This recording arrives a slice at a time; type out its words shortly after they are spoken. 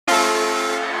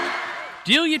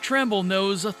Delia Tremble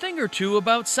knows a thing or two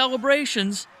about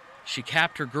celebrations. She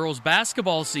capped her girls'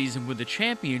 basketball season with a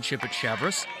championship at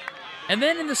Cheverus. And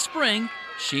then in the spring,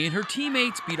 she and her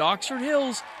teammates beat Oxford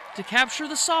Hills to capture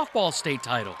the softball state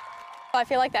title. I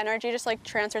feel like the energy just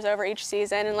transfers over each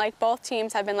season, and both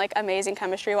teams have been amazing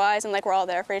chemistry-wise, and we're all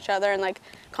there for each other and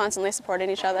constantly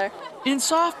supporting each other. In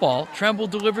softball, Tremble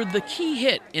delivered the key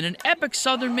hit in an epic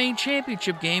Southern Maine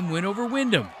championship game win over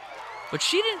Wyndham. But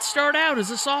she didn't start out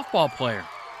as a softball player.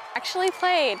 I actually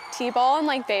played t-ball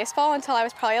and baseball until I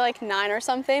was probably 9 or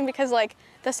something, because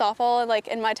the softball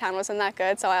in my town wasn't that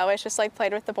good, so I always just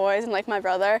played with the boys and my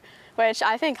brother, which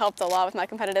I think helped a lot with my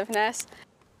competitiveness.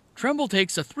 Tremble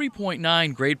takes a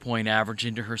 3.9 grade point average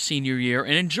into her senior year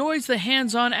and enjoys the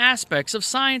hands-on aspects of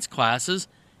science classes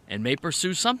and may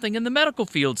pursue something in the medical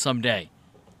field someday.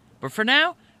 But for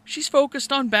now, she's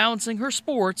focused on balancing her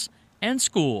sports and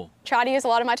school. Try to use a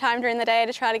lot of my time during the day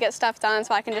to try to get stuff done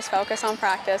so I can just focus on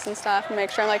practice and stuff and make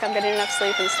sure I'm getting enough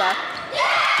sleep and stuff.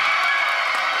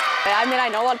 I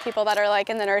know a lot of people that are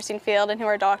in the nursing field and who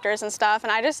are doctors and stuff,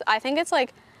 and I think it's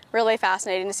really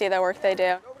fascinating to see the work they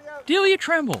do. Delia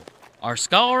Tremble, our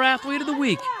Scholar Athlete of the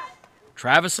Week.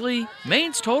 Travis Lee,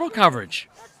 Maine's Total Coverage.